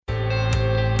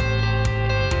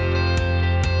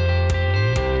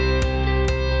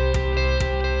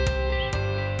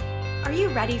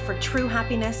ready for true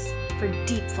happiness, for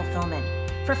deep fulfillment,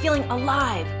 for feeling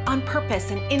alive, on purpose,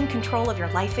 and in control of your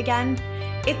life again?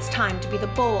 It's time to be the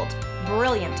bold,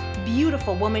 brilliant,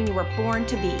 beautiful woman you were born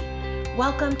to be.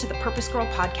 Welcome to the Purpose Girl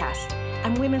Podcast.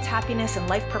 I'm women's happiness and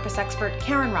life purpose expert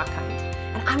Karen Rockkind,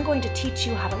 and I'm going to teach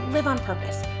you how to live on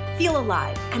purpose, feel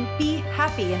alive, and be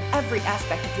happy in every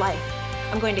aspect of life.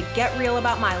 I'm going to get real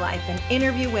about my life and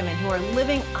interview women who are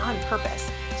living on purpose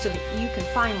so that you can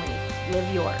finally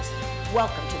live yours.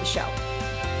 Welcome to the show.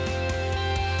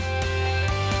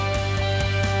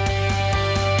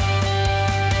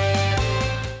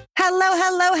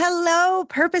 Hello,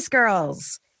 Purpose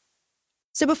Girls.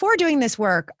 So before doing this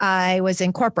work, I was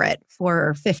in corporate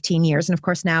for 15 years. And of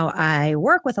course, now I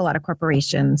work with a lot of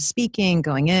corporations, speaking,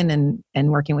 going in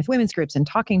and working with women's groups and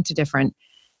talking to different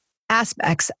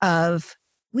aspects of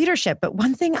leadership. But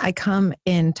one thing I come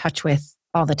in touch with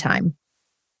all the time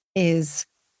is,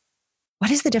 what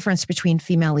is the difference between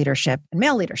female leadership and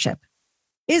male leadership?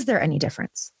 Is there any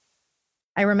difference?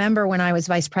 I remember when I was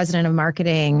vice president of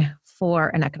marketing for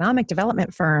an economic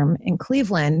development firm in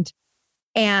Cleveland,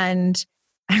 and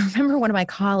I remember one of my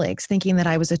colleagues thinking that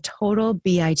I was a total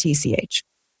bitch,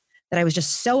 that I was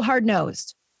just so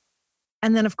hard-nosed.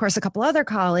 And then, of course, a couple other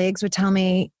colleagues would tell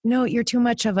me, no, you're too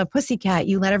much of a pussycat.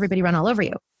 You let everybody run all over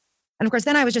you. And of course,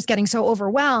 then I was just getting so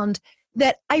overwhelmed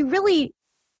that I really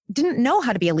didn't know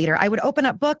how to be a leader. I would open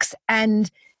up books and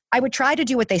I would try to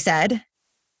do what they said.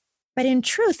 But in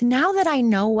truth, now that I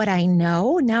know what I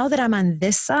know, now that I'm on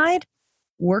this side,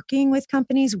 working with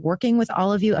companies, working with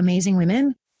all of you amazing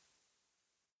women,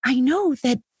 I know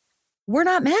that we're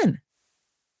not men.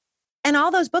 And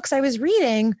all those books I was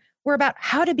reading were about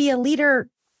how to be a leader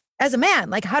as a man,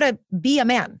 like how to be a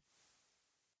man.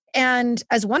 And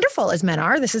as wonderful as men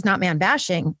are, this is not man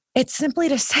bashing, it's simply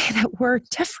to say that we're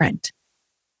different.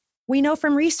 We know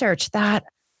from research that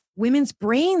women's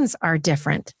brains are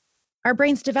different. Our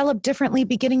brains develop differently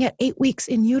beginning at 8 weeks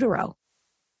in utero.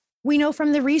 We know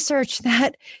from the research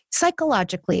that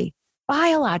psychologically,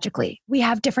 biologically, we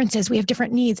have differences, we have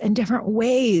different needs and different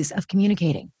ways of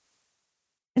communicating.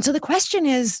 And so the question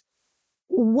is,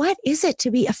 what is it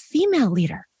to be a female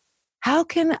leader? How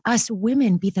can us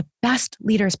women be the best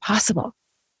leaders possible?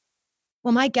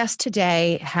 Well, my guest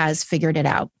today has figured it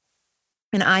out.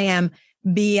 And I am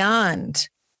beyond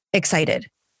excited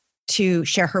to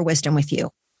share her wisdom with you,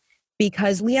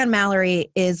 because Leanne Mallory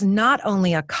is not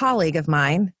only a colleague of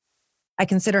mine, I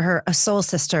consider her a soul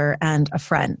sister and a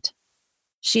friend.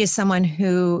 She is someone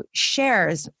who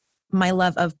shares my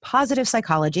love of positive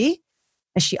psychology,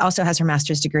 as she also has her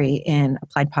master's degree in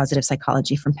applied positive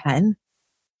psychology from Penn.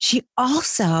 She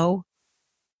also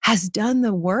has done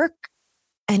the work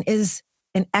and is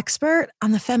an expert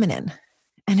on the feminine.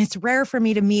 And it's rare for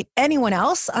me to meet anyone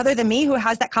else other than me who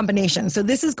has that combination. So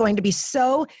this is going to be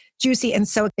so juicy and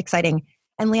so exciting.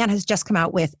 And Leanne has just come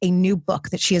out with a new book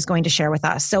that she is going to share with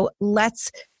us. So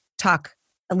let's talk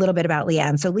a little bit about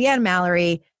Leanne. So Leanne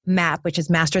Mallory, MAP, which is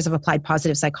Masters of Applied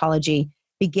Positive Psychology,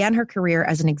 began her career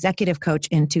as an executive coach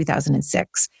in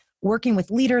 2006, working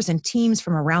with leaders and teams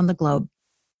from around the globe.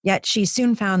 Yet she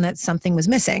soon found that something was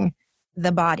missing,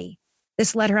 the body.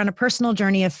 This led her on a personal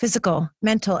journey of physical,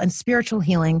 mental, and spiritual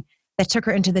healing that took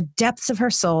her into the depths of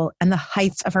her soul and the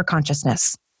heights of her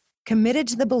consciousness. Committed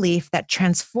to the belief that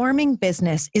transforming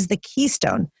business is the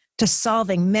keystone to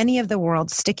solving many of the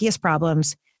world's stickiest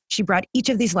problems, she brought each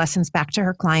of these lessons back to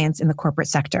her clients in the corporate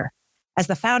sector. As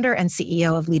the founder and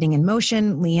CEO of Leading in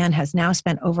Motion, Leanne has now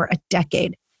spent over a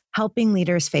decade helping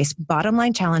leaders face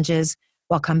bottom-line challenges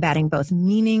while combating both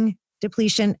meaning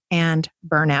depletion and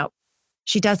burnout.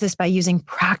 She does this by using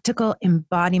practical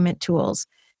embodiment tools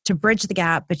to bridge the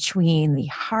gap between the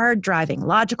hard-driving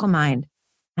logical mind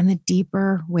and the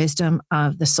deeper wisdom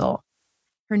of the soul.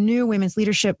 Her new women's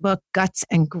leadership book, Guts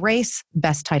and Grace,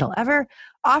 best title ever,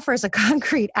 offers a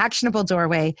concrete, actionable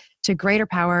doorway to greater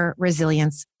power,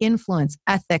 resilience, influence,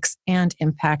 ethics, and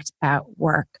impact at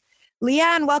work.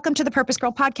 Leanne, welcome to the Purpose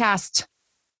Girl Podcast.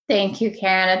 Thank you,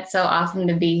 Karen. It's so awesome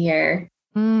to be here.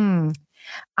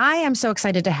 I am so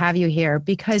excited to have you here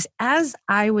because as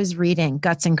I was reading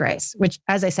Guts and Grace, which,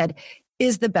 as I said,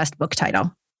 is the best book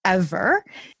title ever,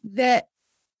 that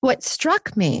what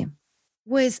struck me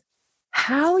was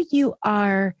how you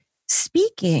are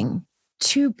speaking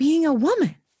to being a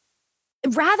woman.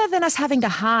 Rather than us having to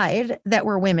hide that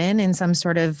we're women in some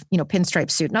sort of, pinstripe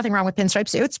suit, nothing wrong with pinstripe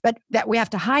suits, but that we have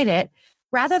to hide it,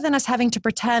 rather than us having to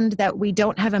pretend that we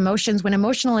don't have emotions when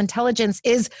emotional intelligence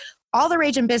is all the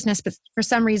rage in business, but for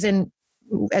some reason,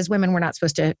 as women, we're not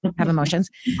supposed to have emotions.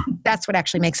 That's what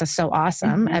actually makes us so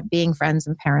awesome at being friends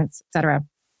and parents, et cetera.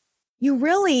 You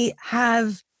really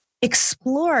have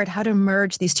explored how to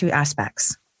merge these two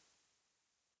aspects.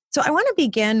 So I want to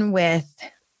begin with,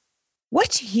 what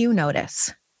do you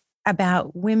notice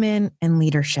about women and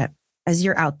leadership as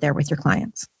you're out there with your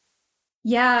clients?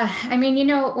 Yeah. I mean,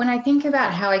 when I think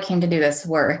about how I came to do this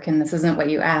work, and this isn't what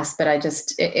you asked, but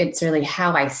it's really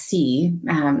how I see,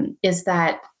 is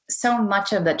that so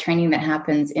much of the training that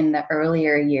happens in the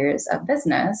earlier years of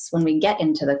business, when we get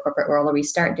into the corporate world or we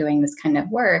start doing this kind of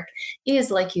work,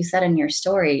 is, like you said in your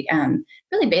story,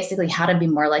 really basically how to be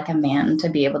more like a man to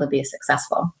be able to be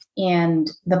successful. And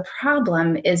the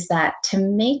problem is that to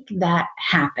make that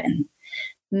happen,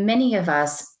 many of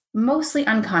us, mostly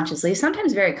unconsciously,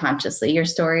 sometimes very consciously, your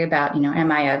story about,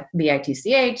 am I a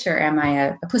bitch or am I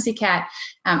a pussycat?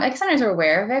 Like sometimes we're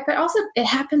aware of it, but also it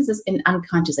happens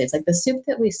unconsciously. It's like the soup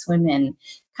that we swim in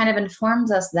kind of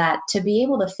informs us that to be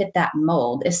able to fit that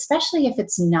mold, especially if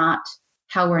it's not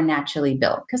how we're naturally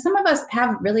built. Because some of us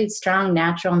have really strong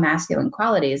natural masculine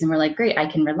qualities and we're like, great, I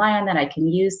can rely on that. I can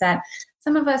use that.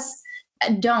 Some of us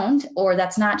don't, or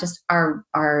that's not just our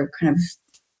kind of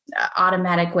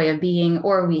automatic way of being,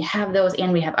 or we have those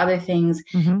and we have other things.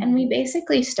 Mm-hmm. And we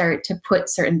basically start to put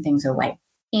certain things away.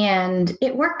 And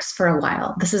it works for a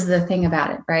while. This is the thing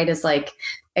about it, right? Is like,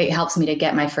 it helps me to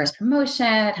get my first promotion.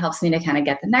 It helps me to kind of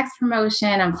get the next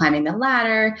promotion. I'm climbing the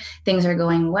ladder. Things are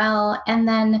going well. And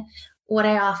then what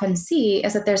I often see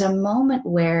is that there's a moment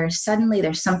where suddenly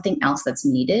there's something else that's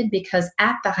needed, because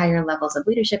at the higher levels of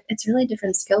leadership, it's really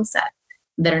different skill set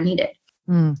that are needed.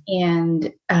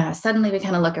 And suddenly we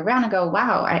kind of look around and go,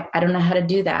 wow, I don't know how to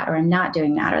do that, or I'm not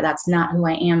doing that, or that's not who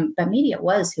I am, but maybe it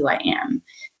was who I am.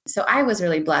 So I was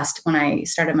really blessed when I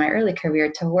started my early career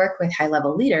to work with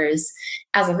high-level leaders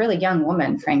as a really young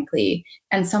woman, frankly.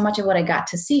 And so much of what I got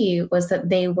to see was that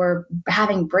they were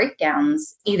having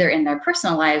breakdowns either in their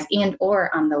personal lives and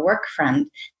or on the work front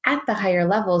at the higher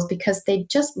levels, because they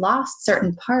just lost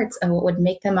certain parts of what would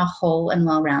make them a whole and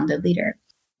well-rounded leader.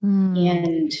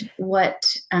 And what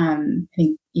I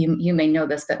think you may know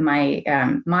this, but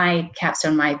my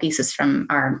capstone, my thesis from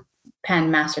our Penn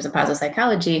Masters of Positive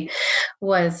Psychology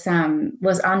was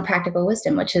on practical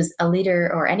wisdom, which is a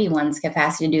leader or anyone's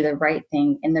capacity to do the right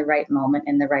thing in the right moment,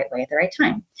 in the right way, at the right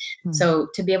time. So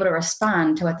to be able to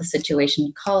respond to what the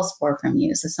situation calls for from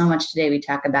you. So much today we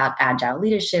talk about agile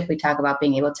leadership. We talk about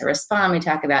being able to respond. We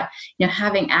talk about,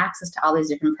 having access to all these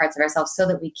different parts of ourselves so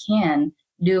that we can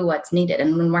do what's needed.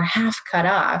 And when we're half cut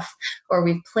off, or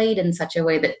we've played in such a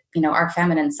way that, our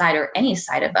feminine side or any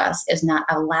side of us is not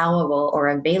allowable or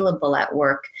available at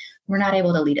work, we're not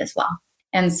able to lead as well.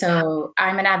 And so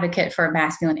I'm an advocate for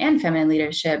masculine and feminine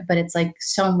leadership, but it's like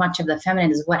so much of the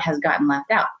feminine is what has gotten left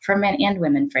out for men and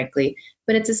women, frankly.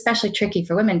 But it's especially tricky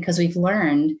for women because we've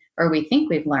learned, or we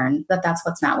think we've learned, that that's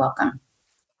what's not welcome.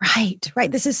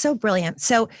 Right. This is so brilliant.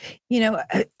 So,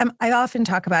 I often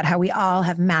talk about how we all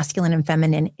have masculine and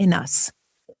feminine in us,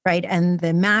 right? And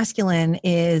the masculine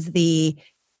is the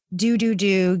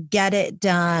do, get it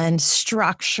done,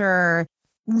 structure,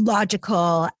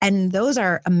 logical. And those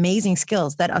are amazing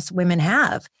skills that us women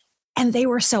have. And they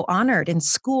were so honored in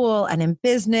school and in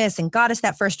business and got us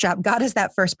that first job, got us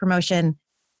that first promotion.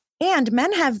 And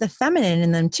men have the feminine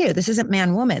in them too. This isn't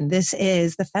man-woman. This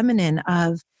is the feminine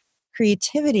of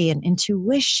creativity and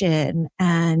intuition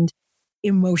and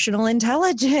emotional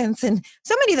intelligence. And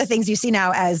so many of the things you see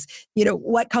now as,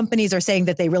 what companies are saying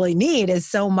that they really need is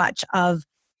so much of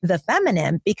the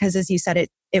feminine, because as you said,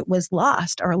 it was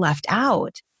lost or left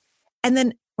out. And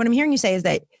then what I'm hearing you say is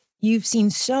that you've seen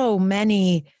so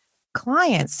many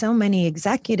clients, so many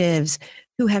executives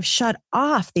who have shut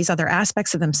off these other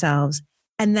aspects of themselves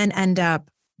and then end up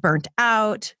burnt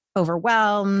out,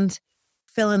 overwhelmed,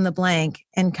 fill in the blank,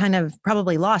 and kind of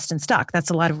probably lost and stuck. That's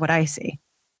a lot of what I see.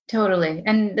 Totally.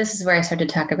 And this is where I start to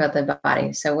talk about the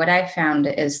body. So what I found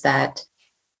is that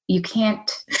you can't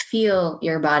feel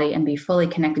your body and be fully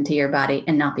connected to your body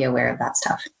and not be aware of that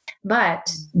stuff.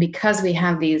 But because we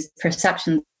have these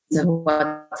perceptions of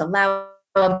what's allowable,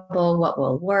 what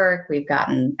will work, we've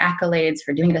gotten accolades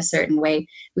for doing it a certain way,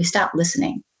 we stop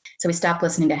listening. So we stop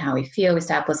listening to how we feel. We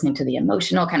stop listening to the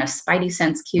emotional kind of spidey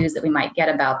sense cues that we might get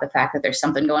about the fact that there's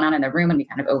something going on in the room and we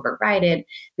kind of override it.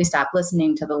 We stop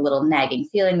listening to the little nagging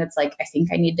feeling that's like, I think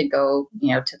I need to go,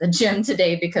 to the gym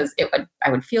today because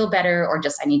I would feel better, or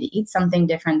just I need to eat something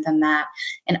different than that.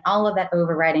 And all of that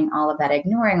overriding, all of that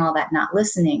ignoring, all that not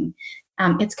listening,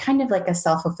 it's kind of like a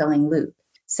self-fulfilling loop.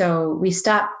 So we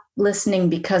stop listening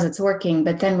because it's working,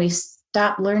 but then we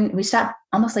stop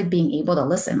almost like being able to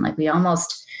listen. Like we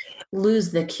almost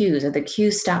lose the cues, or the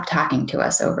cues stop talking to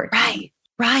us over time.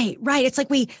 Right, right. It's like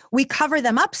we cover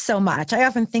them up so much. I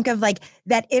often think of like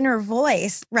that inner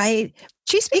voice, right?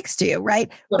 She speaks to you, right?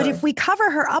 But if we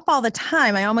cover her up all the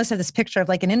time, I almost have this picture of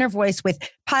like an inner voice with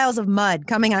piles of mud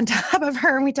coming on top of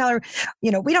her. And we tell her,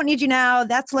 we don't need you now.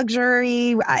 That's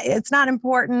luxury. It's not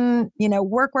important.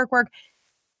 Work, work, work.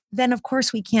 Then of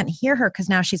course we can't hear her because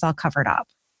now she's all covered up.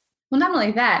 Well, not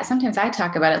only that, sometimes I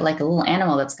talk about it like a little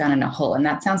animal that's gone in a hole. And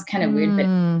that sounds kind of weird, but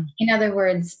in other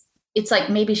words, it's like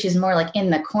maybe she's more like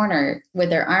in the corner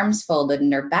with her arms folded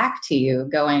and her back to you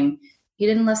going, you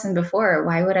didn't listen before.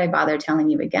 Why would I bother telling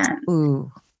you again?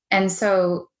 Ooh. And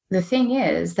so the thing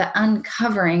is, the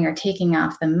uncovering or taking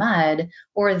off the mud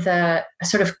or the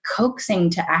sort of coaxing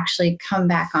to actually come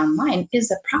back online is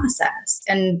a process.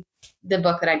 And the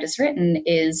book that I've just written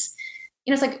is,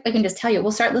 it's like, I can just tell you,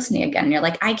 we'll start listening again. And you're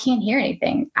like, I can't hear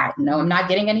anything. I'm not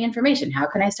getting any information. How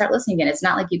can I start listening again? It's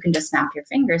not like you can just snap your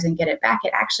fingers and get it back.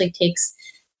 It actually takes,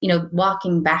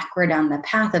 walking backward on the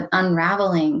path of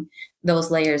unraveling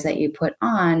those layers that you put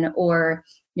on, or,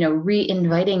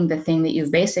 re-inviting the thing that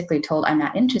you've basically told, I'm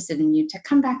not interested in you, to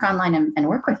come back online and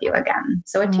work with you again.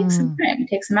 So it takes some time, it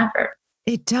takes some effort.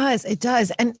 It does. It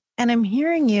does. And I'm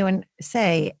hearing you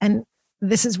say, and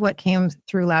this is what came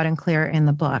through loud and clear in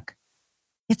the book.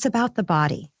 It's about the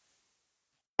body.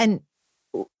 And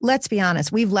let's be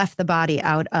honest, we've left the body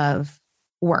out of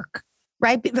work,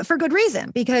 right? But for good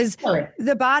reason, because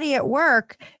the body at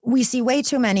work, we see way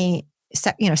too many,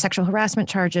 sexual harassment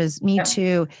charges, Me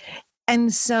Too.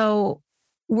 And so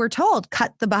we're told,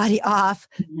 cut the body off,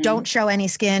 don't show any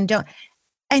skin, don't.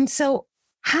 And so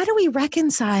how do we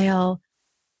reconcile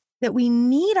that we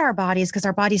need our bodies, because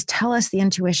our bodies tell us the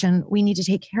intuition, we need to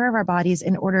take care of our bodies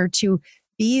in order to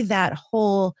be that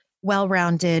whole,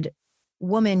 well-rounded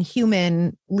woman,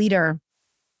 human leader?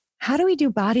 How do we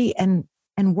do body and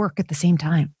work at the same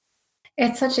time?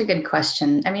 It's such a good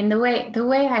question. I mean, the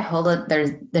way I hold it,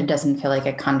 there doesn't feel like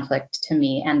a conflict to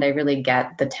me. And I really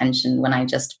get the tension when I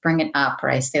just bring it up, or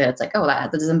I say that it's like, oh,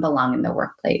 that doesn't belong in the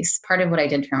workplace. Part of what I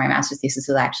did for my master's thesis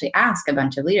was actually ask a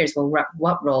bunch of leaders, well,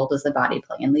 what role does the body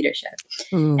play in leadership?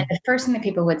 And the first thing that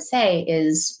people would say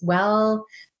is, well,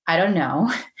 I don't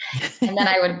know. And then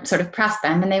I would sort of press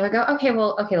them and they would go, okay,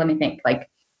 let me think. Like,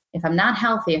 if I'm not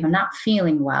healthy, if I'm not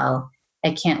feeling well,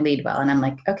 I can't lead well. And I'm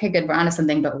like, okay, good, we're onto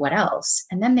something, but what else?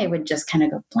 And then they would just kind of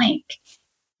go blank.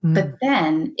 But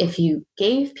then if you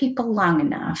gave people long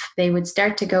enough, they would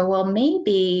start to go, well,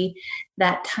 maybe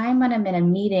that time when I'm in a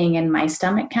meeting and my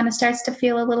stomach kind of starts to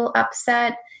feel a little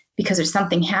upset because there's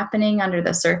something happening under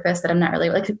the surface that I'm not really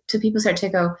like. So people start to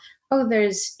go, oh,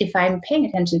 if I'm paying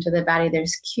attention to the body,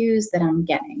 there's cues that I'm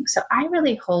getting. So I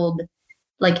really hold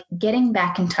like getting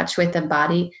back in touch with the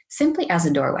body simply as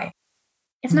a doorway.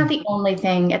 It's not the only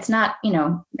thing. It's not,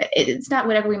 it's not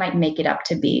whatever we might make it up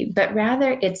to be, but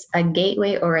rather it's a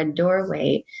gateway or a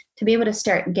doorway to be able to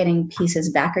start getting pieces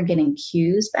back or getting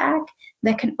cues back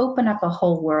that can open up a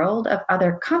whole world of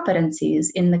other competencies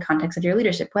in the context of your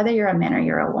leadership, whether you're a man or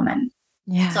you're a woman.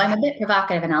 Yeah. So I'm a bit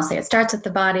provocative and I'll say it starts with the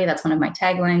body. That's one of my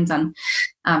taglines on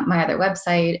my other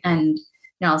website. And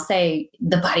I'll say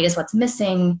the body is what's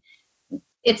missing.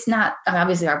 It's not,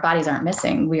 obviously our bodies aren't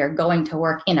missing. We are going to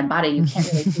work in a body. You can't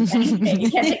really do anything. You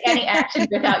can't take any action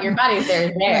without your body.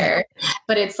 They're there.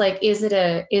 But it's like, is it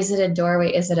a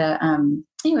doorway? Is it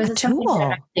is it something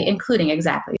that including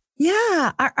exactly?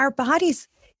 Yeah. Our bodies,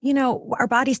 our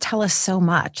bodies tell us so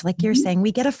much. Like you're saying,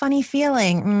 we get a funny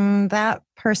feeling. That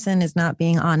person is not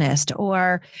being honest.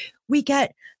 Or we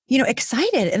get,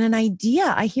 excited and an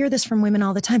idea. I hear this from women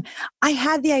all the time. I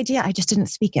had the idea. I just didn't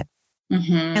speak it.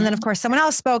 And then, of course, someone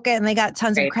else spoke it and they got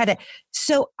tons of credit.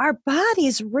 So our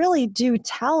bodies really do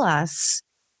tell us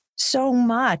so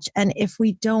much. And if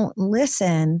we don't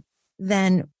listen,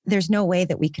 then there's no way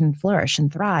that we can flourish and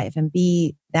thrive and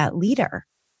be that leader.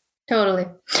 Totally.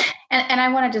 And I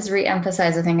want to just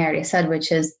reemphasize the thing I already said,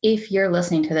 which is if you're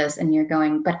listening to this and you're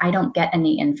going, but I don't get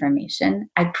any information,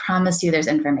 I promise you there's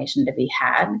information to be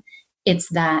had. It's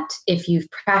that if you've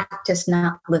practiced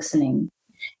not listening,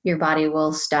 your body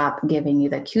will stop giving you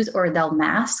the cues, or they'll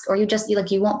mask, or you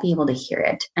won't be able to hear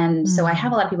it. And so I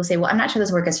have a lot of people say, well, I'm not sure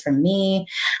this work is for me.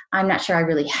 I'm not sure I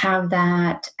really have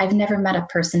that. I've never met a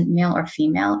person, male or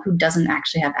female, who doesn't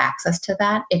actually have access to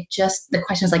that. The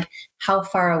question is like, how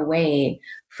far away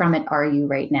from it are you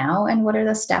right now? And what are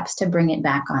the steps to bring it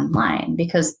back online?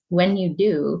 Because when you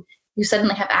do, you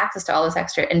suddenly have access to all this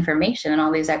extra information and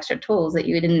all these extra tools that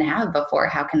you didn't have before.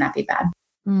 How can that be bad?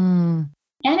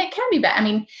 And it can be bad. I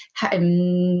mean,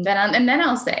 and then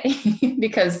I'll say,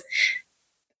 because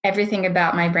everything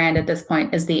about my brand at this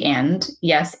point is the and.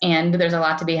 Yes, and there's a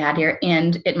lot to be had here.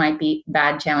 And it might be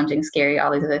bad, challenging, scary,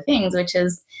 all these other things, which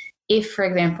is if, for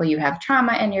example, you have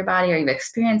trauma in your body or you've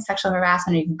experienced sexual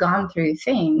harassment, or you've gone through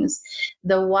things,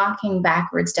 the walking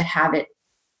backwards to have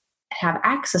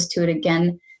access to it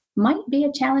again might be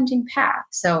a challenging path.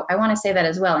 So I want to say that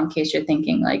as well, in case you're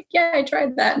thinking like, yeah, I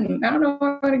tried that and I don't know if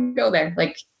I want to go there.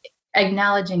 Like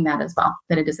acknowledging that as well,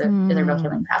 that it is a real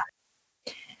healing path.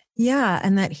 Yeah.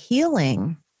 And that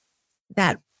healing,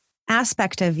 that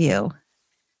aspect of you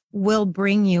will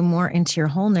bring you more into your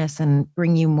wholeness and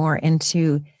bring you more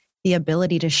into the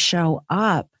ability to show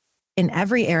up in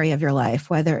every area of your life,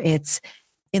 whether it's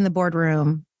in the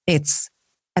boardroom, it's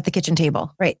at the kitchen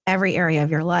table, right? Every area of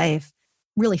your life,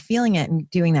 really feeling it and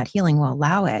doing that healing will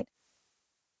allow it.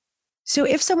 So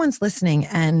if someone's listening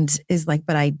and is like,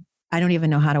 but I don't even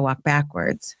know how to walk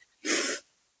backwards.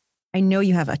 I know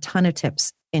you have a ton of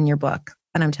tips in your book.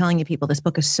 And I'm telling you, people, this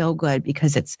book is so good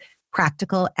because it's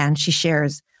practical and she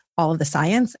shares all of the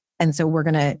science. And so we're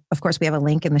going to, of course, we have a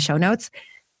link in the show notes.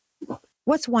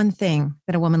 What's one thing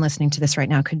that a woman listening to this right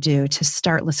now could do to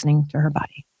start listening to her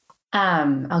body?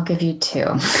 I'll give you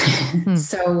two.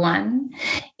 So one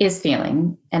is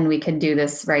feeling, and we could do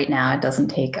this right now. It doesn't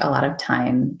take a lot of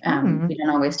time. We don't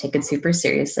always take it super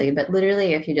seriously, but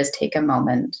literally if you just take a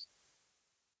moment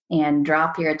and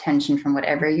drop your attention from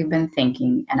whatever you've been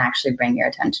thinking and actually bring your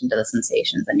attention to the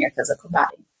sensations in your physical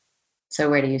body. So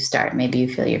where do you start? Maybe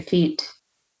you feel your feet.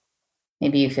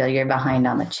 Maybe you feel you're behind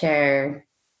on the chair.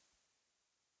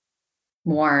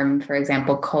 Warm, for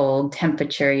example, cold,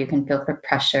 temperature, you can feel for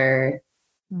pressure.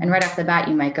 And right off the bat,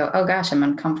 you might go, oh gosh, I'm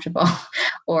uncomfortable.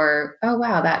 Or, oh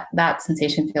wow, that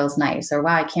sensation feels nice. Or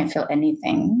wow, I can't feel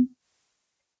anything.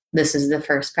 This is the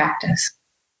first practice.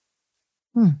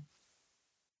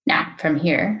 Now, from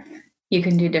here, you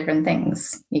can do different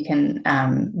things. You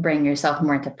can bring yourself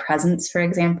more into presence, for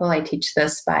example. I teach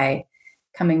this by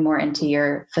coming more into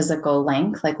your physical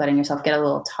length, like letting yourself get a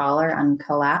little taller,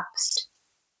 uncollapsed.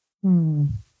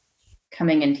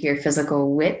 Coming into your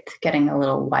physical width, getting a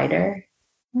little wider.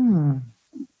 You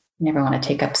never want to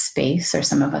take up space, or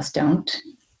some of us don't.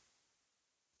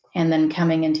 And then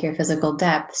coming into your physical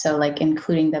depth. So like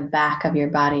including the back of your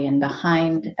body and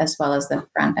behind, as well as the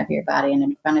front of your body, and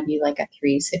in front of you, like a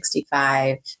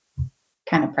 365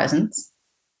 kind of presence.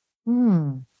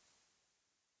 And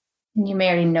you may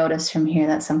already notice from here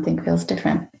that something feels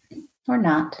different or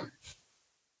not.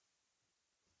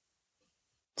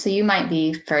 So you might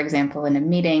be, for example, in a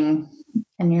meeting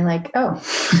and you're like, oh,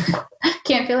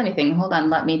 can't feel anything. Hold on.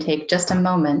 Let me take just a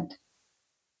moment,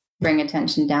 bring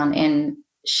attention down in,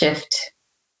 shift,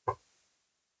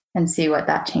 and see what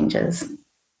that changes.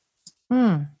 It's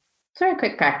a very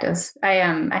quick practice. I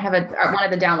have one of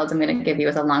the downloads I'm going to give you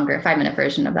is a longer 5-minute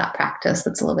version of that practice.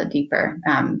 That's a little bit deeper,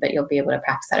 but you'll be able to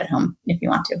practice that at home if you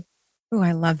want to. Oh,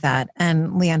 I love that. And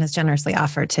Leanne has generously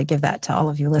offered to give that to all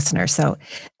of you listeners. So,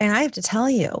 and I have to tell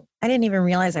you, I didn't even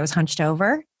realize I was hunched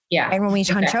over. Yeah. And when we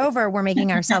hunch over, we're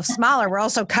making ourselves smaller. We're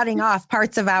also cutting off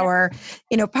parts of our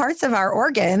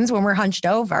organs when we're hunched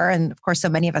over. And of course, so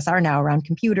many of us are now around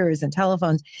computers and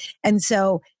telephones. And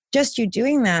so just you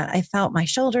doing that, I felt my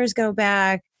shoulders go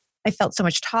back. I felt so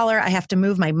much taller. I have to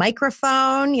move my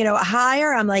microphone,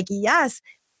 higher. I'm like, yes.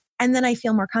 And then I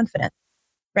feel more confident,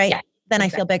 right? Yeah, then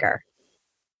exactly. I feel bigger.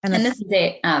 And this is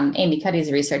Amy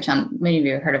Cuddy's research on, many of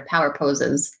you have heard of power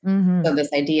poses. So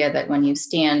this idea that when you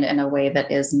stand in a way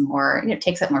that is more,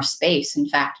 takes up more space, in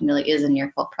fact, and really is in your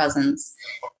full presence,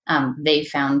 they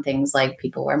found things like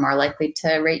people were more likely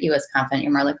to rate you as confident.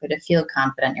 You're more likely to feel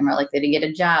confident. You're more likely to get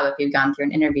a job if you've gone through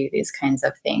an interview, these kinds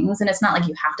of things. And it's not like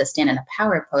you have to stand in a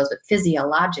power pose, but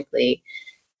physiologically,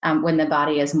 when the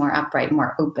body is more upright,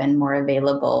 more open, more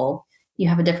available, you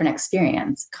have a different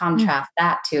experience. Contrast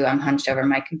that to I'm hunched over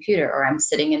my computer, or I'm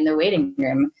sitting in the waiting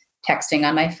room texting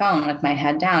on my phone with my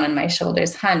head down and my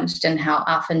shoulders hunched, and how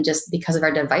often just because of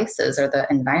our devices or the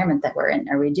environment that we're in,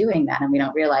 are we doing that? And we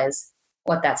don't realize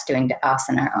what that's doing to us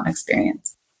in our own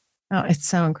experience. Oh, it's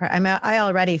so incredible. I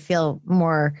already feel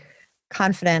more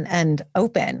confident and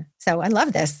open. So I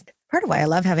love this. Part of why I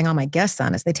love having all my guests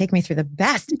on is they take me through the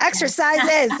best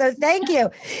exercises. So thank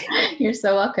you. You're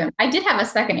so welcome. I did have a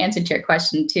second answer to your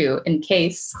question too, in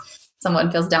case someone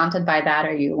feels daunted by that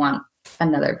or you want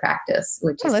another practice,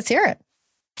 which is let's hear it.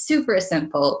 Super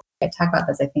simple. I talk about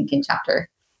this, I think, in chapter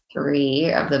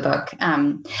 3 of the book.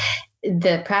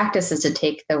 The practice is to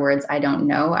take the words "I don't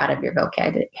know" out of your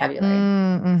vocabulary.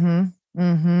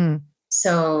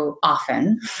 So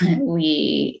often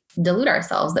we delude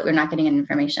ourselves that we're not getting any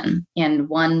information. And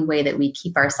one way that we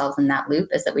keep ourselves in that loop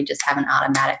is that we just have an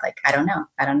automatic, like, I don't know.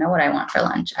 I don't know what I want for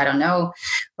lunch. I don't know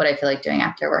what I feel like doing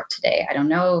after work today. I don't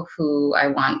know who I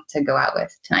want to go out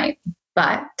with tonight.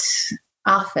 But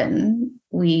often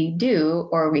we do,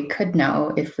 or we could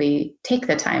know if we take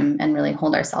the time and really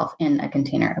hold ourselves in a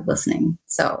container of listening.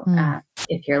 So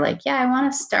if you're like, yeah, I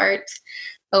want to start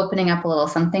opening up a little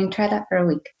something, try that for a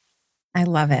week. I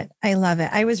love it. I love it.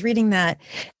 I was reading that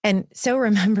and so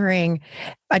remembering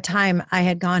a time I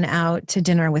had gone out to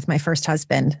dinner with my first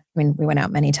husband. I mean, we went out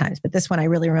many times, but this one I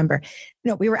really remember.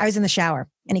 I was in the shower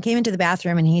and he came into the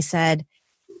bathroom and he said,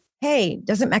 hey,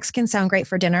 doesn't Mexican sound great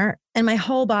for dinner? And my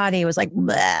whole body was like,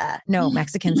 bleh. No,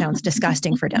 Mexican sounds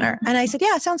disgusting for dinner. And I said,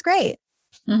 yeah, it sounds great.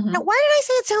 Now, why did I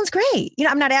say it sounds great?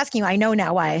 I'm not asking you. I know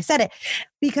now why I said it,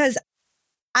 because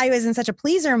I was in such a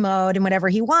pleaser mode and whatever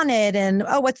he wanted and,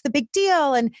 oh, what's the big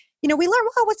deal? And, we learned,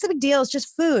 well, what's the big deal? It's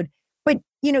just food. But,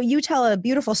 you tell a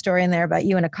beautiful story in there about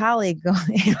you and a colleague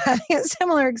having a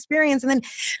similar experience. And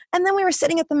then we were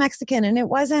sitting at the Mexican and it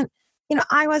wasn't,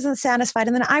 I wasn't satisfied.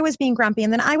 And then I was being grumpy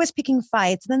and then I was picking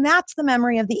fights. And then that's the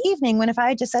memory of the evening when if I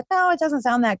had just said, no, it doesn't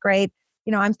sound that great.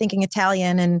 I'm thinking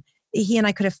Italian and he and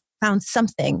I could have found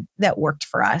something that worked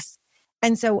for us.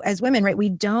 And so as women, right,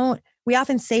 we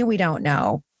often say we don't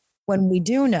know. When we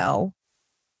do know,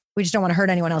 we just don't want to hurt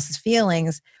anyone else's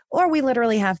feelings, or we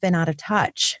literally have been out of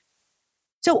touch.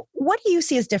 So what do you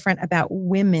see as different about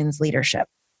women's leadership?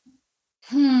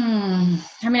 I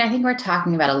mean, I think we're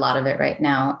talking about a lot of it right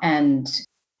now, and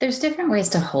there's different ways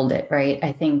to hold it, right?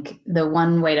 I think the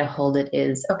one way to hold it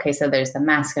is, okay, so there's the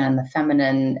masculine and the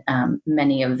feminine,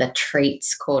 many of the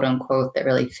traits, quote unquote, that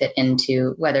really fit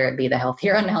into whether it be the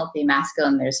healthy or unhealthy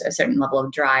masculine. There's a certain level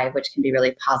of drive, which can be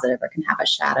really positive or can have a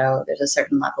shadow. There's a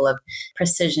certain level of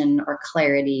precision or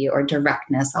clarity or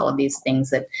directness, all of these things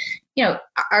that,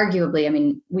 arguably, I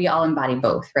mean, we all embody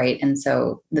both, right? And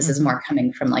so this is more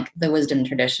coming from like the wisdom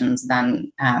traditions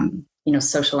than,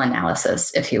 social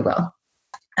analysis, if you will.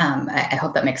 I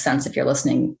hope that makes sense if you're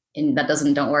listening and that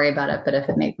don't worry about it. But if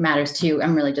it matters to you,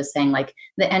 I'm really just saying like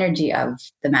the energy of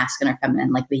the masculine or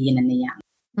feminine, like the yin and the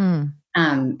yang.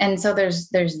 And so there's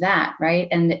that, right?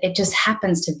 And it just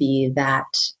happens to be that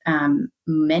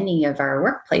many of our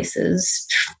workplaces,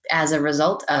 as a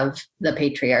result of the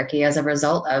patriarchy, as a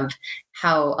result of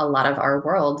how a lot of our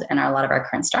world and a lot of our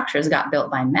current structures got built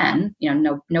by men,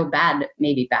 no bad,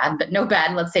 maybe bad, but no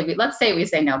bad. Let's say we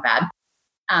say no bad.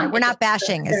 We're not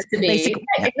bashing.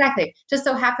 Exactly. Just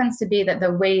so happens to be that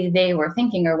the way they were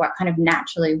thinking or what kind of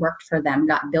naturally worked for them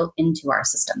got built into our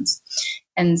systems.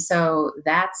 And so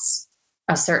that's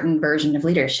a certain version of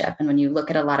leadership. And when you look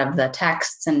at a lot of the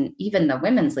texts and even the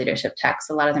women's leadership texts,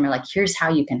 a lot of them are like, here's how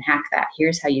you can hack that.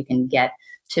 Here's how you can get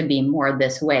to be more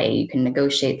this way. You can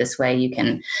negotiate this way. You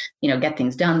can, get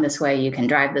things done this way. You can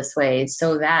drive this way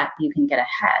so that you can get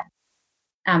ahead.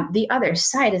 The other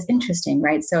side is interesting,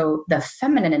 right? So the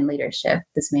feminine in leadership,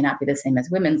 this may not be the same as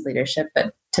women's leadership,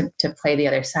 but to play the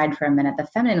other side for a minute, the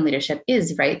feminine leadership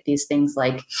is, right, these things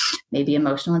like maybe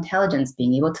emotional intelligence,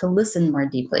 being able to listen more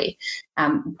deeply,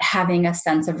 having a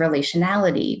sense of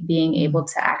relationality, being able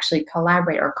to actually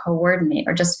collaborate or coordinate,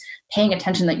 or just paying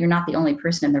attention that you're not the only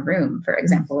person in the room, for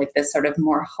example, like this sort of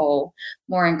more whole,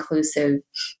 more inclusive.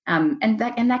 And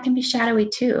that can be shadowy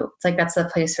too. It's like that's the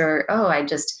place where, I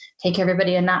just take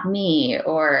everybody and not me,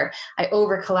 or I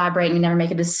over collaborate and we never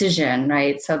make a decision,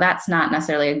 right? So that's not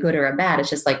necessarily a good or a bad. It's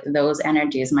just like those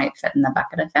energies might fit in the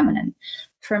bucket of feminine.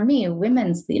 For me,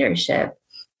 women's leadership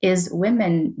is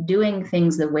women doing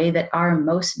things the way that are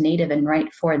most native and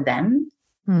right for them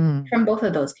from both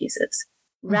of those pieces,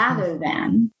 rather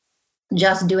than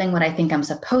just doing what I think I'm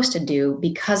supposed to do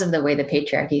because of the way the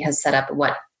patriarchy has set up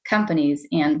what companies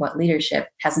and what leadership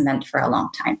has meant for a long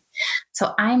time.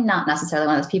 So I'm not necessarily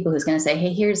one of those people who's going to say,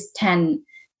 hey, here's 10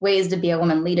 ways to be a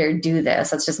woman leader, do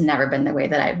this. That's just never been the way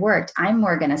that I've worked. I'm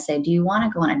more going to say, do you want to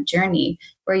go on a journey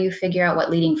where you figure out what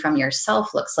leading from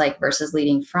yourself looks like versus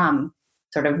leading from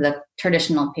sort of the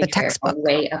traditional patriarchal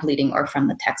way of leading or from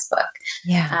the textbook?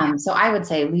 Yeah. So I would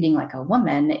say leading like a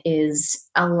woman is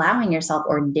allowing yourself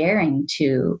or daring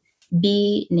to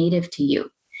be native to you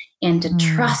and to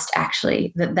trust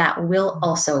actually that will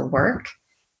also work.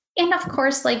 And of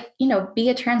course, be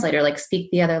a translator, speak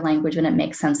the other language when it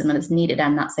makes sense and when it's needed.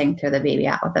 I'm not saying throw the baby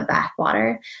out with the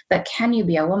bathwater, but can you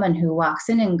be a woman who walks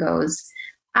in and goes,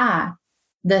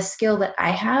 the skill that I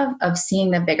have of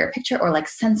seeing the bigger picture or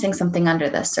sensing something under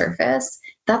the surface,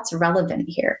 that's relevant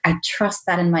here. I trust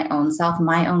that in my own self,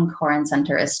 my own core and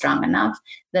center is strong enough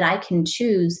that I can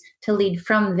choose to lead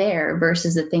from there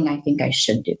versus the thing I think I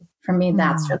should do. For me,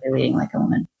 that's really leading like a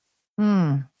woman.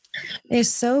 It's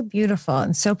so beautiful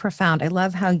and so profound. I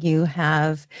love how you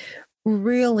have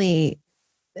really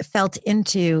felt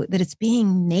into that it's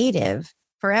being native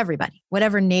for everybody,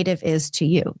 whatever native is to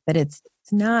you, that it's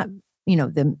not,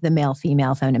 the male,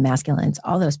 female, feminine, masculines,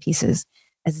 all those pieces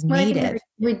as needed.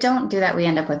 We don't do that. We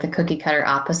end up with the cookie cutter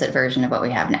opposite version of what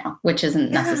we have now, which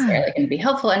isn't necessarily going to be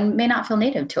helpful and may not feel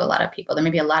native to a lot of people. There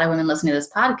may be a lot of women listening to this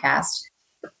podcast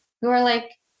who are like,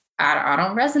 I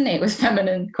don't resonate with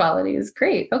feminine qualities.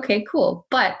 Great. Okay, cool.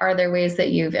 But are there ways that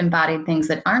you've embodied things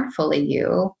that aren't fully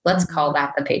you? Let's call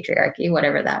that the patriarchy,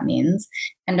 whatever that means.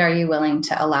 And are you willing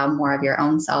to allow more of your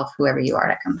own self, whoever you are,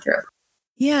 to come through?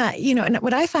 Yeah. And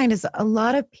what I find is a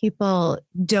lot of people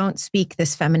don't speak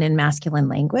this feminine, masculine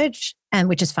language, and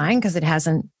which is fine because it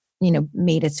hasn't,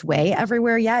 made its way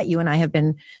everywhere yet. You and I have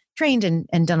been trained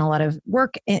and done a lot of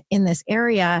work in this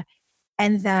area.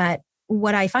 And that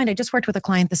what I find, I just worked with a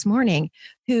client this morning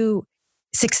who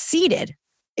succeeded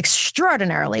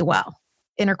extraordinarily well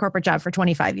in her corporate job for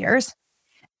 25 years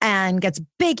and gets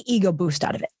big ego boost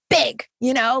out of it. Big,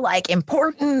 like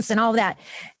importance and all of that.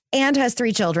 And has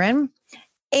 3 children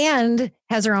and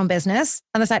has her own business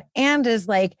on the side and is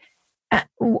like,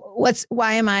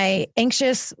 why am I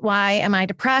anxious? Why am I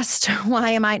depressed?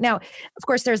 Why am I now? Of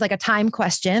course, there's like a time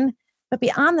question, but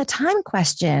beyond the time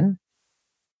question,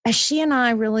 as she and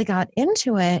I really got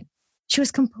into it, she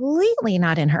was completely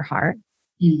not in her heart.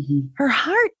 Mm-hmm. Her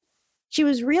heart, she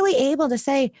was really able to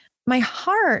say, my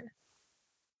heart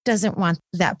doesn't want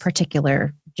that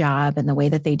particular job and the way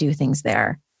that they do things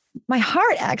there. My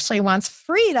heart actually wants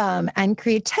freedom and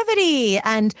creativity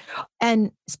and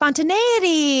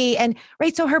spontaneity. And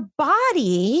right. So her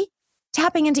body,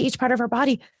 tapping into each part of her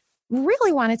body,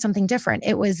 really wanted something different.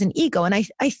 It was an ego. And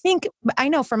I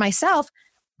know for myself,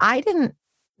 I didn't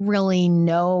really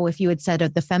know if you had said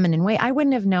it the feminine way. I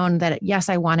wouldn't have known that, yes,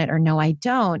 I want it or no, I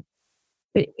don't.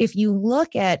 But if you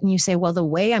look at and you say, well, the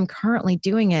way I'm currently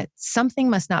doing it, something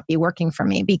must not be working for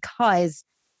me because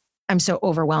I'm so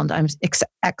overwhelmed, I'm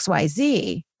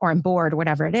XYZ, or I'm bored,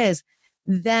 whatever it is,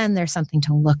 then there's something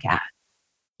to look at.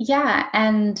 Yeah.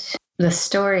 And the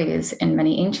stories in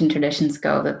many ancient traditions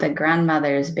go that the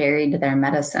grandmothers buried their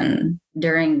medicine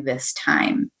during this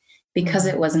time because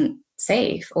it wasn't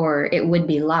safe, or it would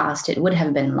be lost. It would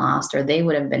have been lost, or they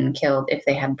would have been killed if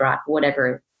they had brought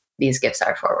whatever these gifts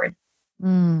are forward.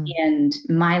 And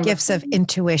my gifts of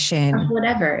intuition, of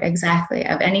whatever, exactly,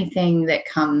 of anything that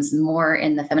comes more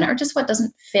in the feminine, or just what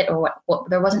doesn't fit, or what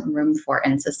there wasn't room for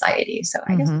in society. So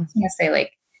I guess I was going to say,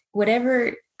 like,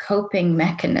 whatever coping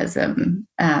mechanism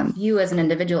you as an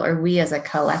individual or we as a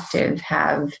collective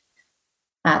have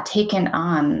taken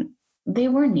on, they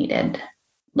were needed.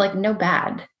 Like, no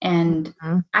bad. And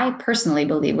I personally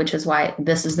believe, which is why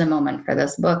this is the moment for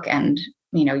this book and,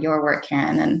 your work,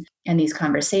 Karen, and these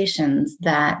conversations,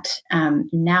 that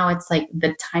now it's like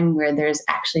the time where there's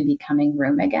actually becoming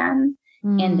room again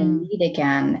and a need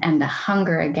again and a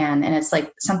hunger again. And it's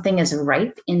like something is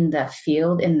ripe in the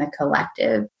field, in the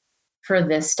collective, for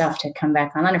this stuff to come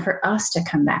back online, or for us to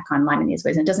come back online in these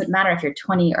ways. And it doesn't matter if you're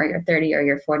 20 or you're 30 or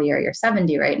you're 40 or you're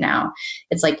 70 right now.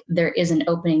 It's like there is an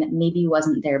opening that maybe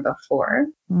wasn't there before.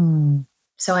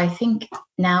 So I think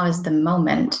now is the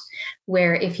moment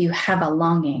where if you have a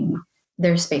longing,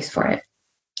 there's space for it.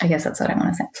 I guess that's what I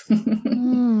want to say.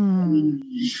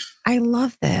 I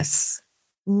love this.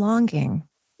 Longing.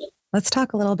 Let's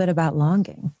talk a little bit about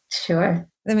longing. Sure.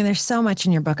 I mean, there's so much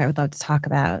in your book I would love to talk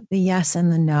about. The yes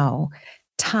and the no.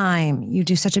 Time. You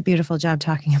do such a beautiful job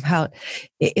talking about,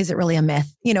 is it really a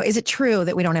myth? Is it true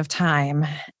that we don't have time?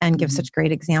 And give such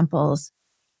great examples.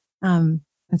 And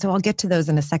so I'll get to those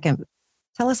in a second.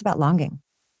 Tell us about longing.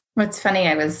 What's funny,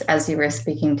 I was, as you were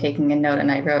speaking, taking a note,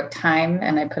 and I wrote time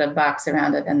and I put a box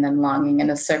around it, and then longing and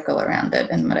a circle around it.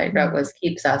 And what I wrote was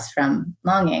keeps us from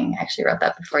longing. I actually wrote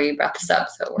that before you brought this up.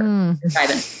 So we're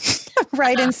vibing.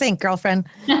 Right in sync, girlfriend.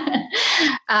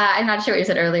 I'm not sure what you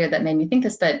said earlier that made me think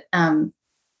this, but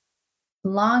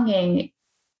longing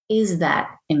is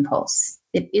that impulse.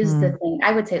 It is the thing.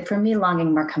 I would say for me,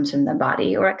 longing more comes from the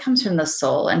body, or it comes from the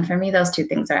soul. And for me, those two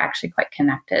things are actually quite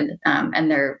connected. And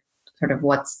they're sort of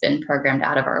what's been programmed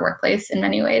out of our workplace in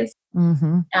many ways.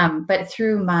 But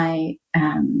through my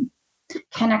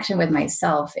connection with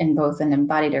myself in both an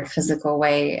embodied or physical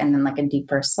way, and then like a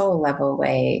deeper soul level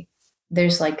way,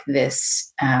 there's like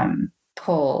this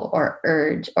pull or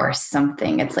urge or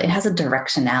something. It's like, it has a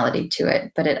directionality to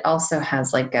it, but it also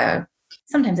has like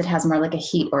sometimes it has more like a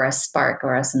heat or a spark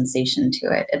or a sensation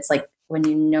to it. It's like when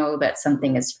you know that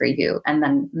something is for you. And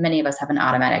then many of us have an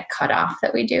automatic cutoff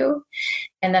that we do.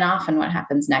 And then often what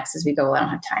happens next is we go, well, I don't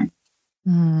have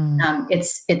time.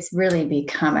 It's really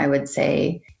become, I would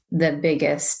say, the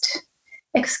biggest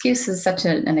excuse is such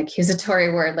an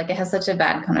accusatory word. Like, it has such a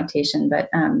bad connotation. But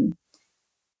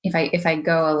if I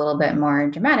go a little bit more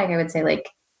dramatic, I would say, like,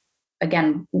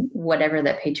 again, whatever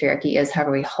that patriarchy is,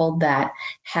 however we hold that,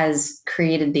 has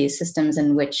created these systems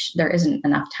in which there isn't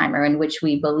enough time, or in which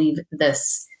we believe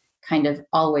this kind of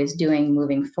always doing,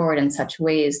 moving forward in such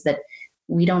ways that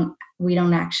we don't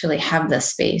actually have the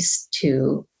space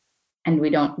to, and we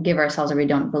don't give ourselves, or we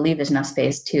don't believe there's enough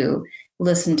space to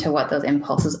listen to what those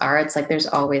impulses are. It's like there's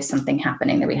always something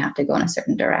happening that we have to go in a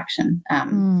certain direction.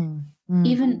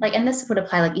 Even like, and this would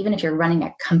apply, like, even if you're running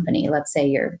a company, let's say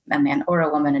you're a man or a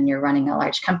woman and you're running a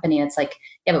large company, it's like,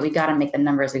 yeah, but we got to make the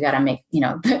numbers. We got to make,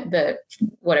 the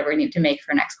whatever we need to make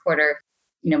for next quarter.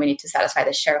 We need to satisfy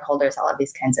the shareholders, all of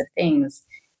these kinds of things.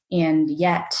 And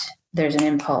yet there's an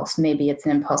impulse. Maybe it's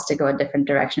an impulse to go a different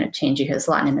direction, to change because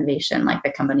a lot in innovation, like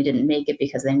the company didn't make it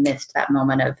because they missed that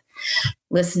moment of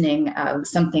listening of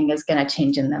something is going to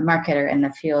change in the market or in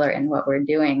the field or in what we're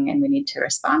doing. And we need to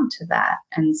respond to that.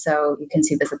 And so you can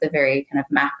see this at the very kind of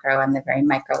macro and the very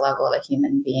micro level of a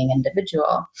human being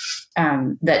individual,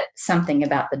 that something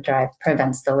about the drive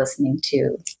prevents the listening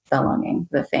to the longing,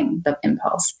 the thing, the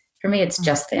impulse. For me, it's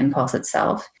just the impulse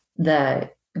itself. The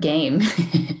game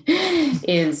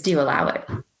is, do you allow it?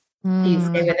 Do you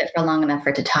stay with it for long enough for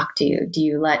it to talk to you? Do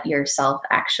you let yourself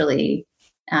actually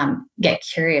get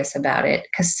curious about it?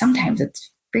 Because sometimes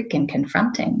it's freaking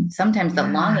confronting. Sometimes the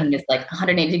longing is like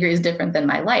 180 degrees different than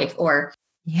my life, or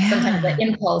sometimes the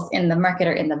impulse in the market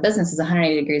or in the business is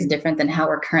 180 degrees different than how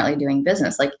we're currently doing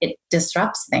business. Like, it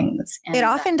disrupts things. And it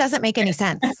often doesn't make any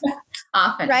sense.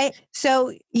 Often. Right.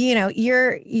 So, you're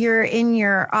in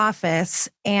your office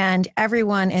and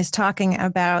everyone is talking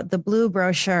about the blue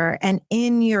brochure, and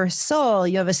in your soul,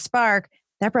 you have a spark.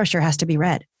 That brochure has to be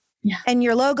red. Yeah. And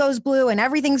your logo's blue and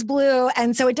everything's blue.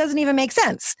 And so it doesn't even make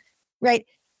sense. Right.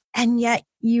 And yet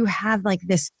you have like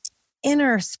this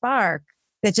inner spark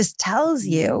that just tells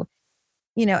you,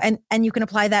 and you can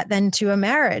apply that then to a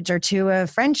marriage or to a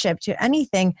friendship, to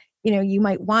anything, you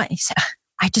might want,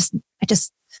 I just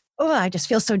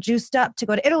feel so juiced up to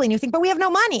go to Italy. And you think, but we have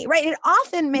no money, right? It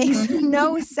often makes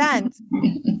no sense.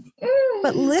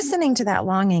 But listening to that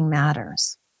longing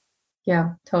matters.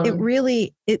 Yeah,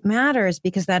 totally. It matters,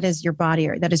 because that is your body,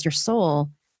 or that is your soul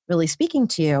really speaking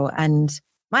to you. And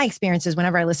my experience is,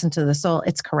 whenever I listen to the soul,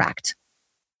 it's correct.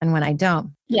 And when I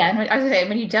don't. Yeah. I was going to say,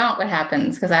 when you don't, what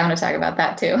happens? Because I want to talk about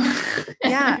that too.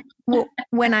 Yeah. Well,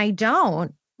 when I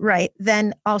don't, right,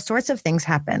 then all sorts of things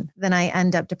happen. Then I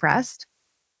end up depressed.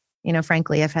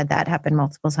 Frankly, I've had that happen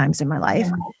multiple times in my life.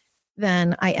 Yeah.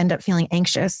 Then I end up feeling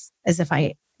anxious, as if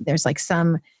there's like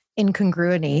some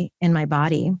incongruity in my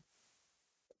body.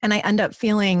 And I end up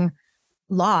feeling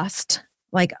lost,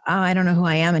 like, oh, I don't know who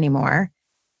I am anymore.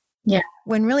 Yeah.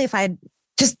 When really, if I had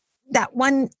just that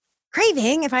one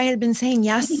craving, if I had been saying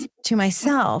yes to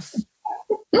myself,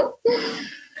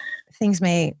 things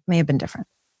may have been different.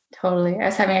 Totally. I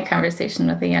was having a conversation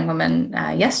with a young woman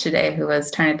yesterday who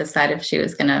was trying to decide if she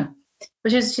was going to,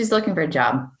 she's looking for a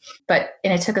job. And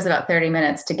it took us about 30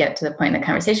 minutes to get to the point in the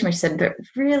conversation where she said, but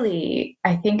really,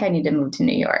 I think I need to move to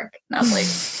New York. And I was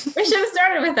like, we should have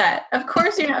started with that. Of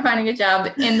course, you're not finding a job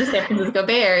in the San Francisco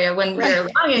Bay Area when your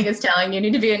longing is telling you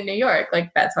need to be in New York.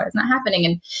 Like, that's why it's not happening.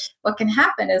 And what can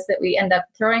happen is that we end up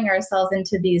throwing ourselves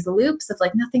into these loops of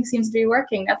like, nothing seems to be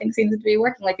working.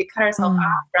 Like, we cut ourselves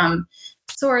off from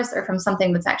source or from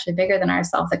something that's actually bigger than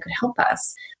ourselves that could help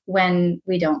us when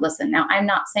we don't listen. Now, I'm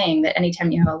not saying that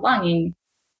anytime you have a longing,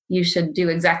 you should do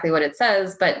exactly what it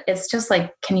says, but it's just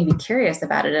like, can you be curious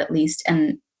about it at least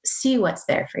and see what's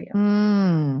there for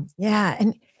you? Yeah.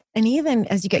 And even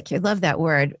as you get, I love that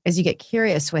word, as you get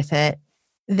curious with it,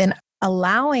 then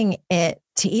allowing it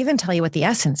to even tell you what the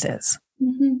essence is.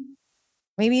 Mm-hmm.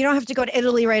 Maybe you don't have to go to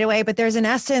Italy right away, but there's an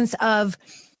essence of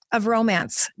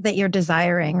romance that you're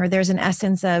desiring, or there's an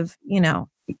essence of,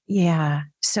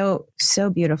 so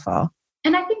beautiful.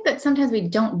 And I think that sometimes we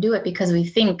don't do it because we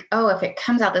think, oh, if it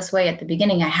comes out this way at the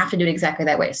beginning, I have to do it exactly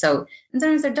that way. So, and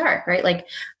sometimes they're dark, right? Like,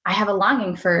 I have a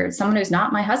longing for someone who's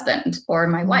not my husband or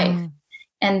my wife.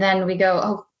 And then we go,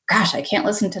 oh gosh, I can't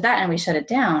listen to that. And we shut it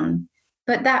down.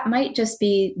 But that might just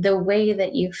be the way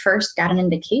that you first got an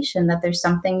indication that there's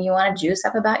something you want to juice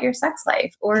up about your sex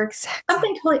life, or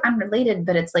something totally unrelated,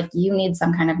 but it's like you need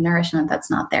some kind of nourishment that's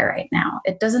not there right now.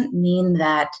 It doesn't mean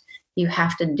that you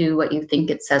have to do what you think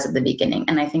it says at the beginning.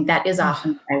 And I think that is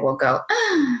often I will go,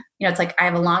 it's like, I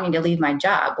have a longing to leave my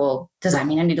job. Well, does that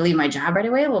mean I need to leave my job right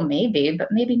away? Well, maybe, but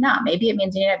maybe not. Maybe it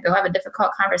means you need to go have a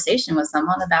difficult conversation with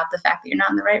someone about the fact that you're not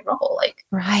in the right role.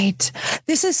 Right.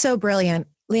 This is so brilliant.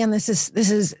 Leanne, this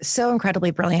is so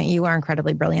incredibly brilliant. You are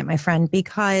incredibly brilliant, my friend,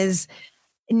 because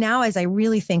now as I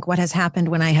really think what has happened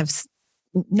when I have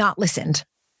not listened,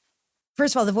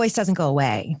 first of all, the voice doesn't go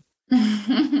away.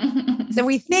 So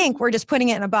we think we're just putting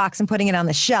it in a box and putting it on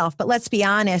the shelf, but let's be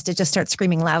honest, it just starts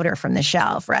screaming louder from the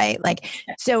shelf, right? Like,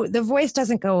 so the voice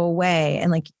doesn't go away.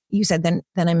 And like you said, then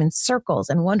I'm in circles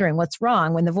and wondering what's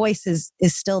wrong when the voice is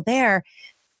still there.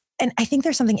 And I think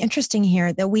there's something interesting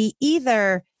here that we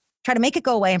either try to make it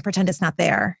go away and pretend it's not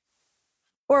there,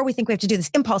 or we think we have to do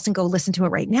this impulse and go listen to it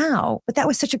right now. But that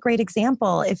was such a great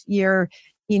example. If you're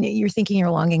thinking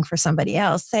you're longing for somebody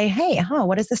else, say, hey,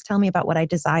 what does this tell me about what I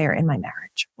desire in my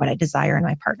marriage, what I desire in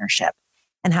my partnership?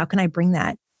 And how can I bring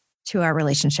that to our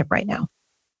relationship right now?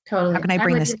 Totally. How can I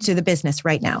bring this to the business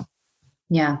right now?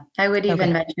 Yeah. I would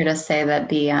even venture to say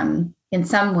that in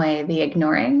some way, the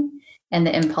ignoring and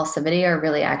the impulsivity are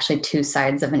really actually two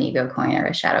sides of an ego coin or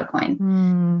a shadow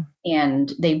coin.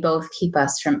 And they both keep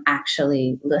us from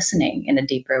actually listening in a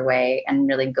deeper way and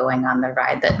really going on the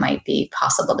ride that might be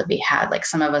possible to be had. Like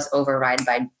some of us override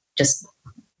by just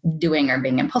doing or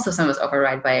being impulsive. Some of us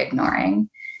override by ignoring,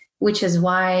 which is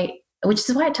why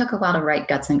it took a while to write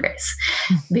Guts and Grace,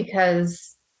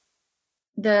 because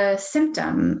the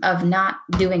symptom of not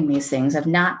doing these things, of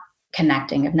not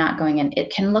connecting, of not going in,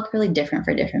 it can look really different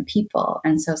for different people.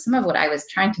 And so some of what I was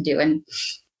trying to do, and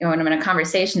when I'm in a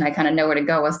conversation, I kind of know where to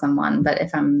go with someone. But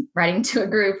if I'm writing to a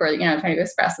group or, trying to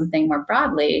express something more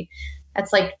broadly,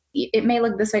 it's like, it may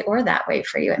look this way or that way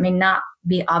for you. It may not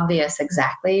be obvious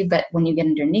exactly, but when you get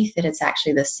underneath it, it's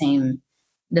actually the same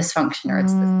dysfunction, or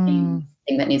it's the same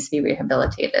thing that needs to be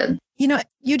rehabilitated.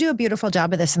 You do a beautiful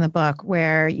job of this in the book,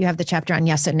 where you have the chapter on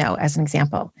yes and no as an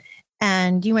example.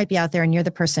 And you might be out there and you're the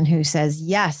person who says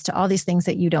yes to all these things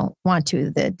that you don't want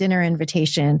to, the dinner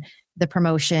invitation, the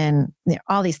promotion,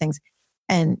 all these things,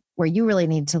 and where you really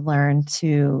need to learn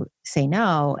to say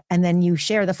no. And then you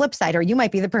share the flip side, or you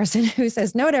might be the person who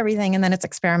says no to everything. And then it's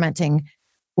experimenting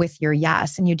with your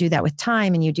yes. And you do that with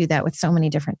time, and you do that with so many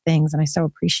different things. And I so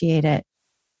appreciate it.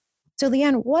 So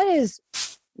Leanne, what is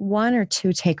one or two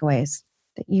takeaways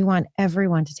that you want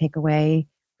everyone to take away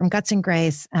from Guts and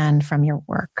Grace and from your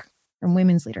work, from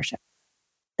women's leadership?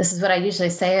 This is what I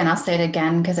usually say, and I'll say it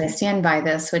again because I stand by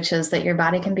this, which is that your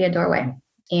body can be a doorway.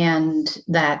 And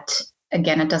that,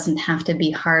 again, it doesn't have to be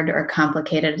hard or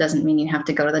complicated. It doesn't mean you have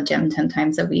to go to the gym 10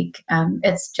 times a week.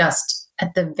 It's just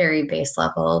at the very base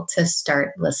level to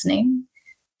start listening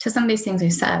to some of these things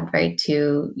we said, right?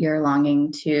 To your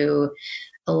longing, to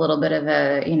a little bit of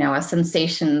a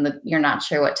sensation that you're not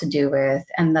sure what to do with,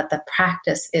 and that the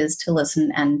practice is to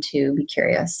listen and to be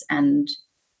curious and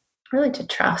really to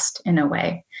trust in a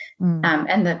way.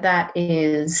 And that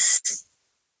is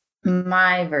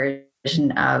my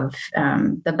version of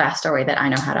the best story that I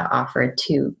know how to offer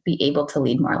to be able to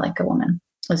lead more like a woman.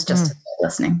 It's just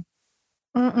listening.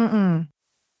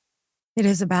 It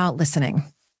is about listening.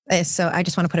 So I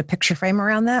just want to put a picture frame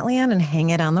around that, Leanne, and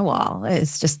hang it on the wall.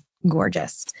 It's just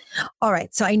gorgeous. All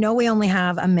right. So I know we only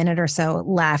have a minute or so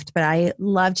left, but I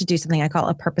love to do something I call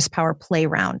a purpose power play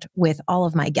round with all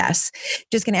of my guests.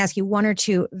 Just going to ask you one or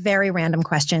two very random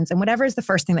questions, and whatever is the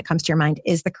first thing that comes to your mind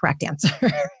is the correct answer.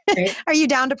 Are you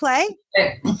down to play?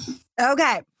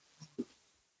 Okay.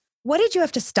 What did you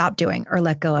have to stop doing or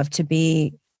let go of to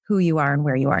be who you are and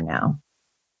where you are now?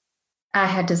 I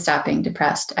had to stop being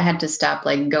depressed. I had to stop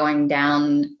going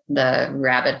down the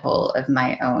rabbit hole of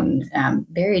my own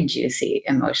very juicy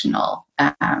emotional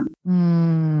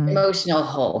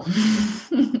hole.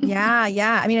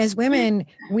 Yeah. I mean, as women,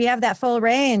 we have that full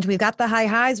range. We've got the high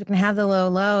highs. We can have the low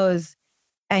lows.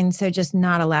 And so just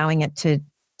not allowing it to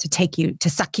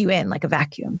suck you in like a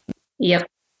vacuum. Yep.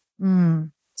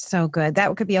 So good.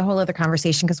 That could be a whole other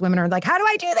conversation, because women are like, how do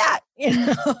I do that?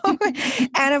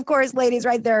 And of course, ladies,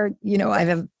 right there, I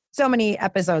have so many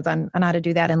episodes on how to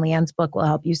do that. And Leanne's book will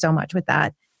help you so much with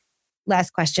that.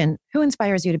 Last question. Who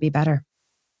inspires you to be better?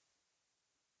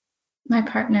 My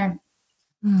partner.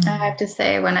 I have to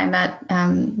say, when I met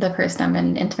the person I'm in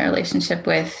an intimate relationship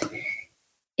with,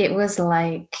 it was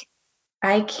like,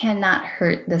 I cannot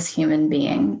hurt this human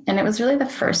being. And it was really the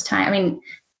first time. I mean,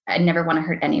 I never want to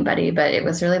hurt anybody, but it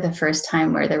was really the first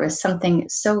time where there was something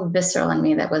so visceral in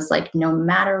me that was like, no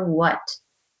matter what,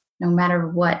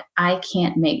 I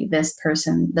can't make this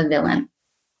person the villain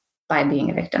by being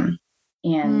a victim.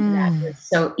 And that was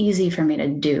so easy for me to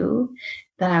do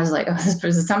that I was like, oh,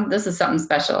 this is something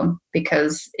special,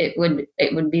 because it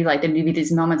would be like, there'd be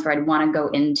these moments where I'd want to go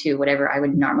into whatever I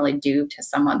would normally do to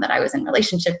someone that I was in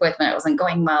relationship with when it wasn't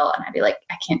going well. And I'd be like,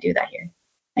 I can't do that here.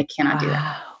 I cannot do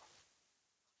that.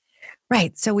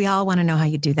 Right. So we all want to know how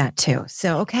you do that too.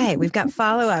 So, okay, we've got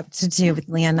follow-up to do with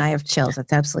Leanne. I have chills.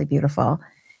 That's absolutely beautiful.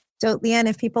 So Leanne,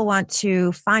 if people want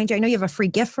to find you, I know you have a free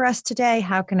gift for us today.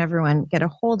 How can everyone get a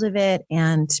hold of it,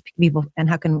 and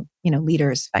how can,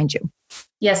 leaders find you?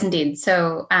 Yes, indeed.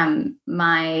 So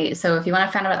so if you want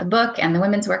to find out about the book and the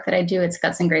women's work that I do, it's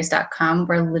gutsandgrace.com.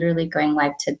 We're literally going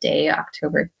live today,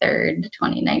 October 3rd,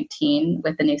 2019,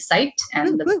 with a new site,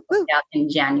 and the book will be out in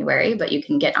January, but you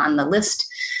can get on the list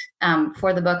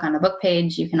for the book on the book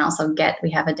page. You can also we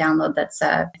have a download that's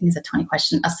I think it's a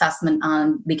 20-question assessment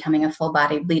on becoming a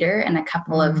full-bodied leader, and a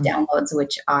couple of downloads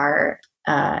which are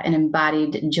an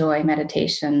embodied joy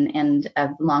meditation and a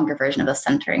longer version of the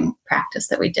centering practice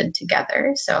that we did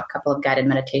together. So a couple of guided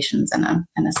meditations and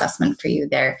an assessment for you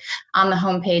there. On the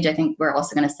homepage, I think we're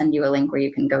also going to send you a link where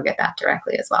you can go get that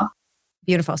directly as well.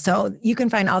 Beautiful. So you can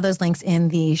find all those links in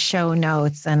the show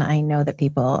notes. And I know that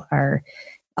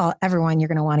everyone, you're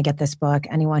going to want to get this book.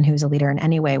 Anyone who's a leader in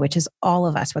any way, which is all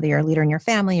of us, whether you're a leader in your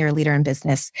family or a leader in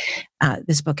business,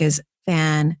 this book is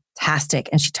fantastic.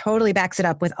 And she totally backs it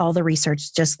up with all the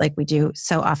research, just like we do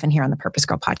so often here on the Purpose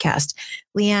Girl podcast.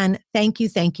 Leanne, thank you,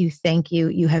 thank you, thank you.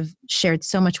 You have shared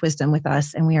so much wisdom with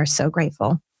us, and we are so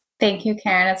grateful. Thank you,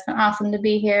 Karen. It's been awesome to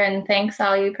be here. And thanks,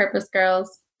 all you Purpose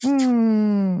Girls.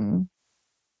 And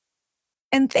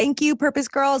thank you, Purpose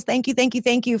Girls. Thank you, thank you,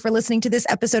 thank you for listening to this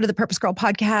episode of the Purpose Girl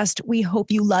podcast. We hope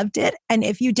you loved it. And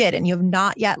if you did, and you have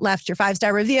not yet left your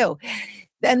 5-star review,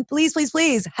 then please, please,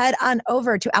 please head on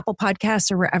over to Apple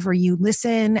Podcasts or wherever you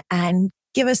listen and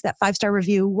give us that 5-star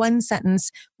review. One sentence,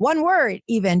 one word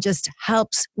even, just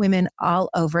helps women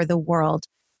all over the world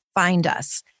find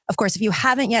us. Of course, if you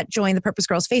haven't yet joined the Purpose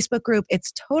Girls Facebook group,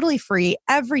 it's totally free.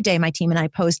 Every day, my team and I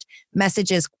post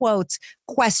messages, quotes,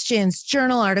 questions,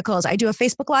 journal articles. I do a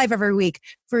Facebook Live every week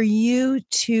for you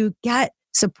to get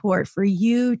support, for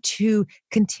you to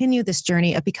continue this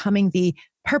journey of becoming the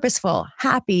purposeful,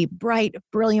 happy, bright,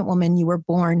 brilliant woman you were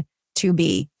born to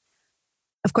be.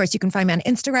 Of course, you can find me on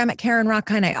Instagram at Karen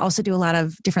Rockkind. I also do a lot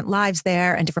of different lives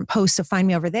there and different posts, so find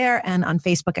me over there, and on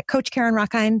Facebook at Coach Karen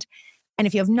Rockkind. And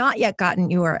if you have not yet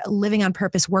gotten your Living on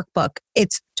Purpose workbook,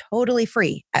 it's totally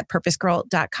free at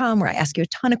purposegirl.com, where I ask you a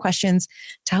ton of questions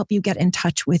to help you get in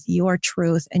touch with your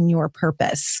truth and your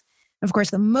purpose. Of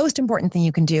course, the most important thing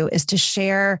you can do is to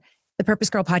share the Purpose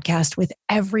Girl podcast with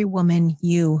every woman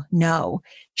you know.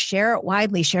 Share it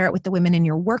widely. Share it with the women in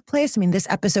your workplace. I mean, this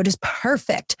episode is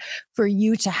perfect for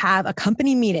you to have a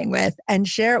company meeting with, and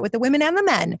share it with the women and the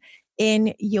men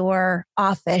in your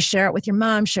office. Share it with your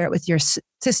mom, share it with your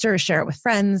sister, share it with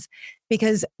friends,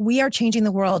 because we are changing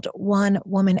the world one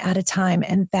woman at a time.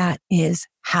 And that is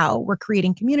how we're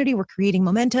creating community. We're creating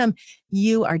momentum.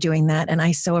 You are doing that. And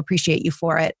I so appreciate you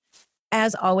for it.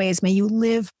 As always, may you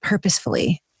live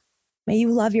purposefully. May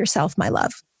you love yourself, my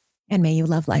love, and may you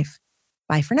love life.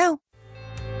 Bye for now.